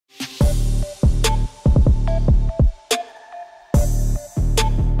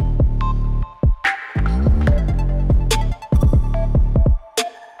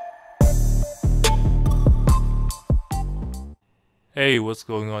Hey, what's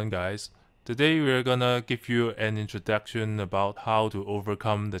going on, guys? Today we're gonna give you an introduction about how to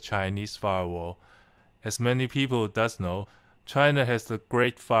overcome the Chinese firewall. As many people does know, China has the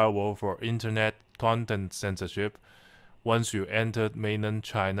great firewall for internet content censorship. Once you entered mainland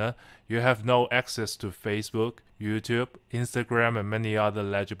China, you have no access to Facebook, YouTube, Instagram, and many other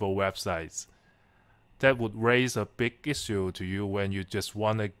legible websites. That would raise a big issue to you when you just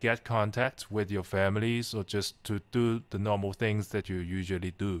want to get contact with your families or just to do the normal things that you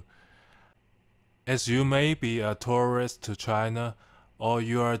usually do. As you may be a tourist to China, or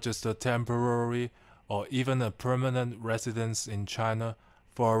you are just a temporary or even a permanent resident in China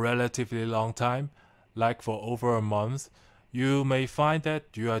for a relatively long time, like for over a month, you may find that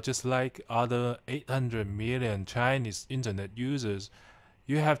you are just like other 800 million Chinese internet users.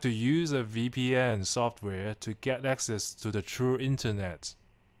 You have to use a VPN software to get access to the true internet.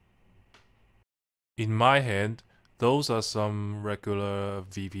 In my hand, those are some regular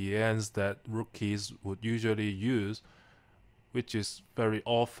VPNs that rookies would usually use, which is very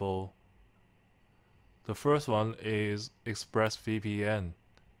awful. The first one is ExpressVPN.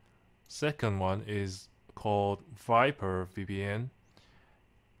 Second one is called Viper VPN.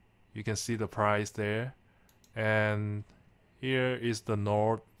 You can see the price there. And here is the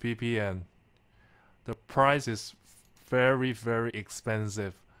NordVPN. The price is very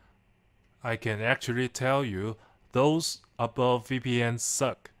expensive. I can actually tell you those above VPNs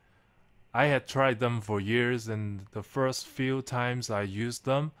suck. I had tried them for years, and the first few times I used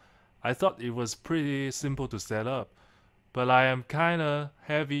them, I thought it was pretty simple to set up, but I am kinda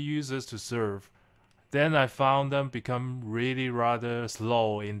heavy users to serve. Then I found them become really rather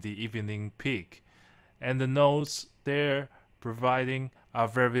slow in the evening peak, and the nodes they're providing are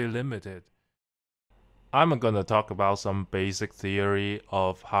very limited. I'm gonna talk about some basic theory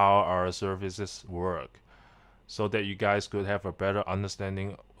of how our services work so that you guys could have a better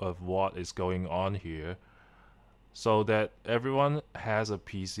understanding of what is going on here. So that everyone has a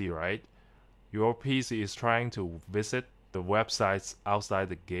PC, right? Your PC is trying to visit the websites outside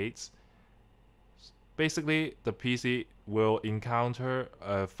the gates. Basically, the PC will encounter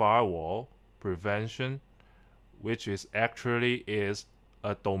a firewall prevention, which is actually is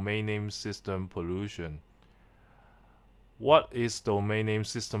a domain name system pollution. What is domain name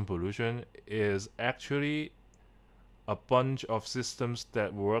system pollution is actually a bunch of systems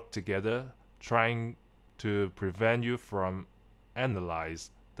that work together trying to prevent you from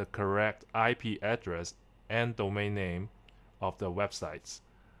analyze the correct IP address and domain name of the websites.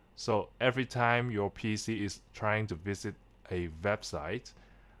 So every time your PC is trying to visit a website,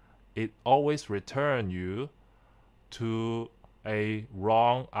 it always return you to a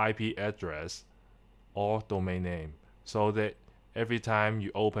wrong IP address or domain name, so that every time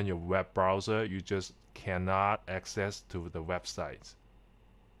you open your web browser, you just cannot access to the website.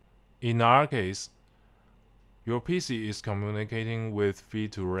 In our case, your PC is communicating with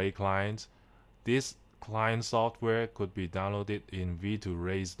V2Ray client. This client software could be downloaded in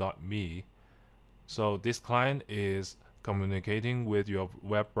v2rays.me. So this client is communicating with your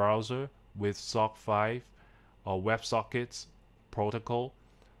web browser with SOC5 or WebSockets protocol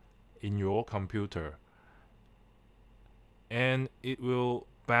in your computer. And it will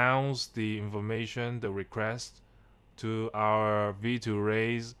bounce the information, the request, to our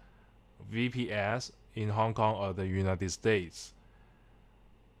V2Rays VPS in Hong Kong or the United States.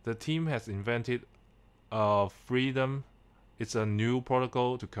 The team has invented Freedom. It's a new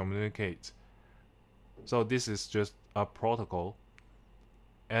protocol to communicate. So this is just a protocol.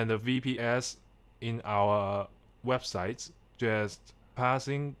 And the VPS in our websites just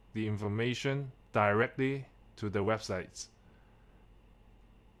passing the information directly to the websites.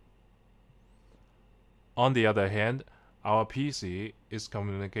 On the other hand, our PC is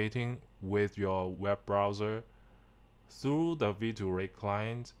communicating with your web browser through the V2Ray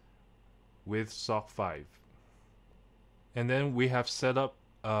client with SOC5. And then we have set up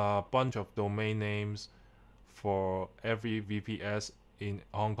a bunch of domain names for every VPS in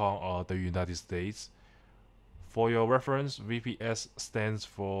Hong Kong or the United States. For your reference, VPS stands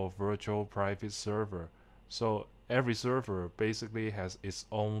for Virtual Private Server. So every server basically has its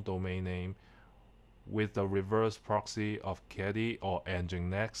own domain name with the reverse proxy of Caddy or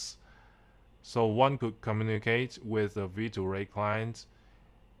Nginx. So one could communicate with the V2Ray client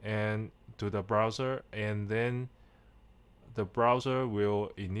and to the browser, and then the browser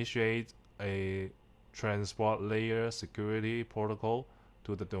will initiate a transport layer security protocol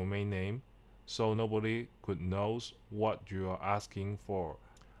to the domain name, so nobody could knows what you are asking for.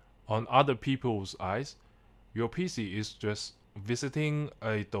 On other people's eyes, your PC is just visiting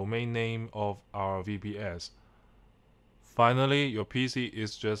a domain name of our VPS. Finally, your PC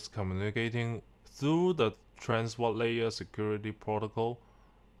is just communicating through the transport layer security protocol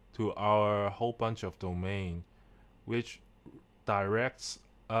to our whole bunch of domain, which directs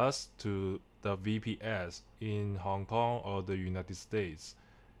us to the VPS in Hong Kong or the United States.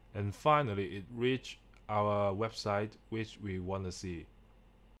 And finally, it reached our website, which we want to see.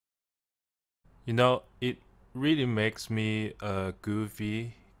 You know, it really makes me a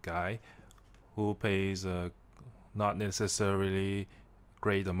goofy guy who pays a not necessarily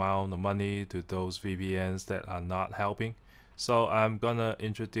great amount of money to those VPNs that are not helping. So I'm gonna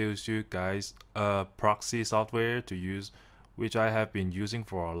introduce you guys a proxy software to use, which I have been using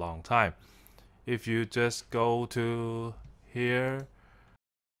for a long time. If you just go to here,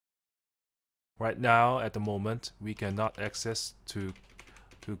 right now at the moment we cannot access to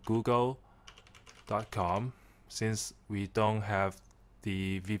google.com since we don't have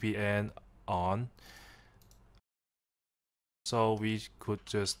the VPN on. So we could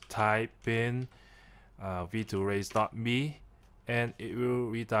just type in V2Ray.me and it will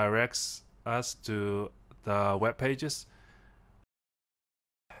redirect us to the web pages.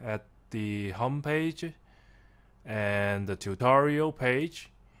 At the home page and the tutorial page,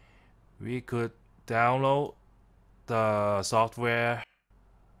 we could download the software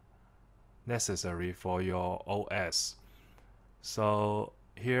necessary for your OS. So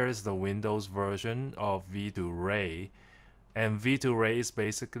here is the Windows version of V2Ray. And V2Ray is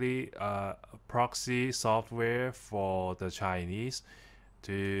basically a proxy software for the Chinese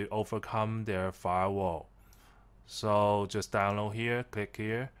to overcome their firewall. So just download here, click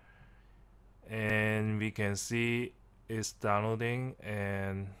here, and we can see it's downloading,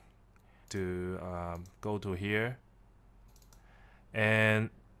 and to go to here and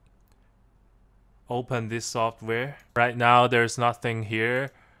open this software. Right now there's nothing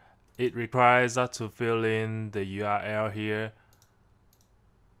here. It requires us to fill in the URL here,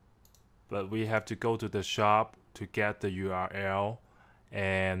 but we have to go to the shop to get the URL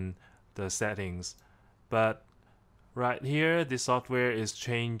and the settings. But right here, the software is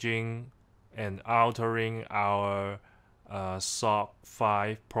changing and altering our SOC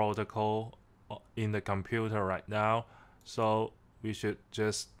 5 protocol in the computer right now. So we should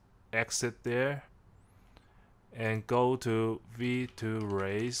just exit there and go to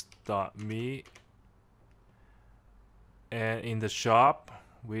v2rays.me, and in the shop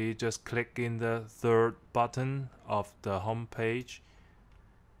we just click in the third button of the home page.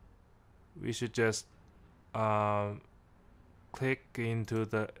 We should just click into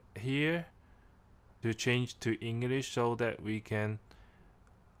the here to change to English so that we can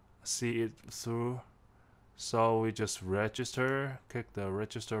see it through. So we just register, click the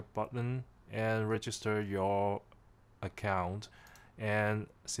register button and register your account. And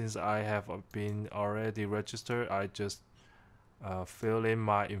since I have been already registered, I just fill in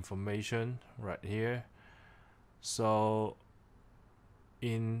my information right here. So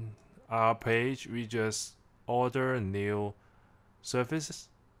in our page, we just order new services,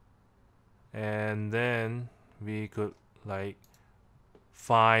 and then we could like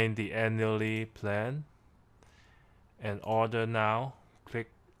find the annually plan and order now.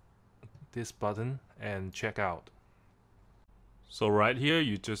 Click this button and check out. So right here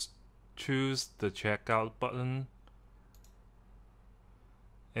you just choose the checkout button,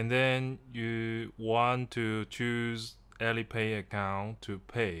 and then you want to choose Alipay account to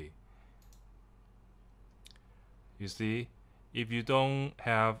pay. You see, if you don't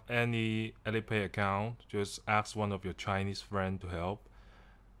have any Alipay account, just ask one of your Chinese friends to help.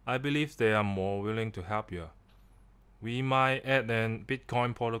 I believe they are more willing to help you. We might add an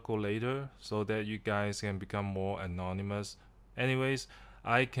Bitcoin protocol later so that you guys can become more anonymous. Anyways,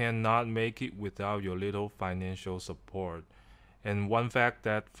 I cannot make it without your little financial support. And one fact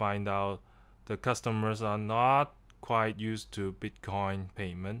that find out the customers are not quite used to Bitcoin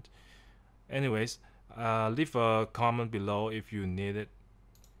payment. Anyways, leave a comment below if you need it.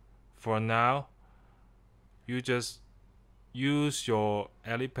 For now, you just use your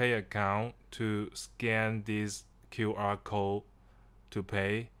Alipay account to scan this QR code to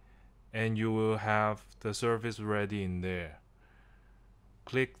pay, and you will have the service ready in there.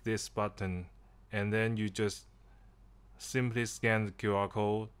 Click this button and then you just simply scan the QR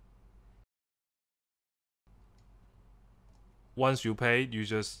code. Once you paid, you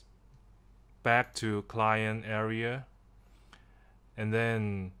just back to client area, and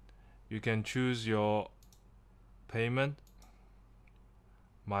then you can choose your payment,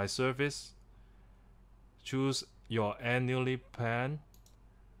 my service, choose your annually plan,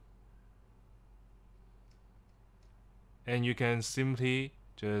 and you can simply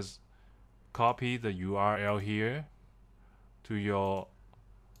just copy the URL here to your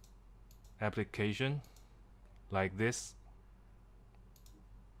application like this.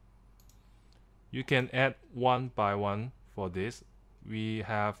 You can add one by one for this. We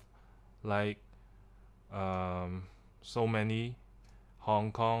have like so many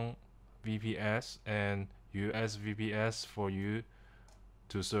Hong Kong VPS and US VPS for you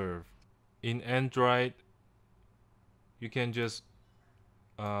to serve. In Android, you can just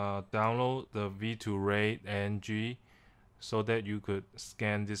download the V2Ray NG so that you could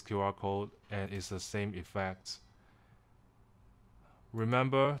scan this QR code and it's the same effect.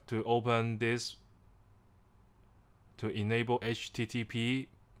 Remember to open this to enable HTTP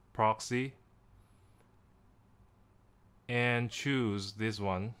proxy and choose this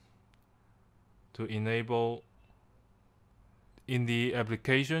one to enable. In the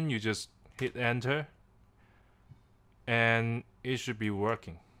application, you just hit enter and it should be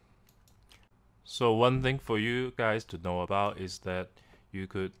working. So one thing for you guys to know about is that you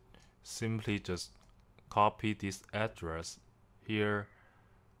could simply just copy this address here.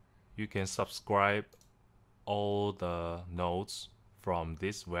 You can subscribe all the nodes from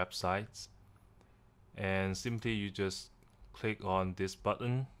this website, and simply you just click on this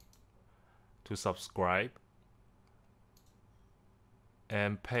button to subscribe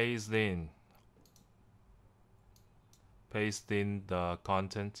and paste in the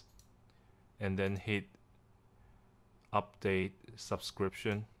content and then hit update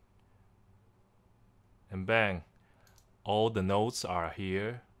subscription, and bang, all the nodes are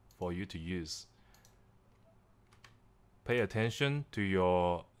here for you to use. Pay attention to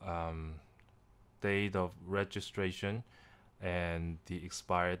your date of registration and the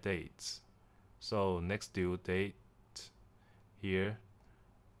expire dates. So next due date here,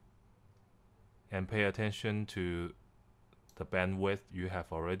 and pay attention to the bandwidth you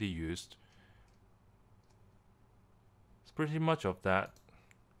have already used. It's pretty much of that.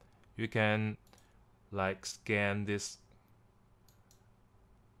 You can like scan this.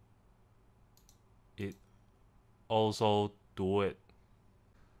 It also do it.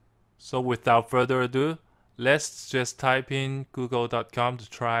 So without further ado, let's just type in google.com to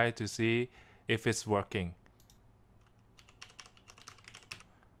try to see if it's working.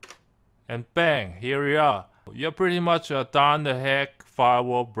 And bang, here we are. You're pretty much a darn the heck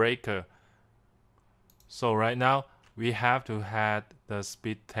firewall breaker. So right now, we have to have the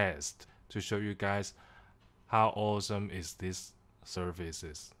speed test to show you guys how awesome is this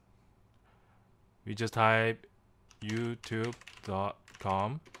services. We just type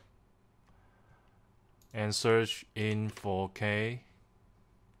youtube.com and search in 4K.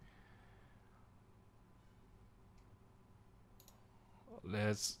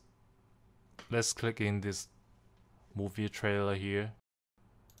 Let's click in this movie trailer here.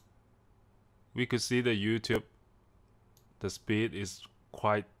 We could see the YouTube, the speed is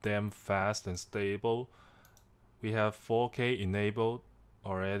quite damn fast and stable. We have 4K enabled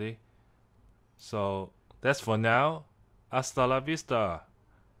already. So that's for now. Hasta la vista,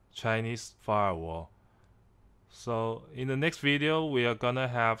 Chinese firewall. So in the next video, we are gonna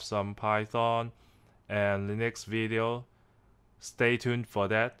have some Python and Linux video. Stay tuned for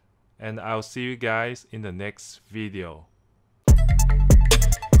that, and I'll see you guys in the next video.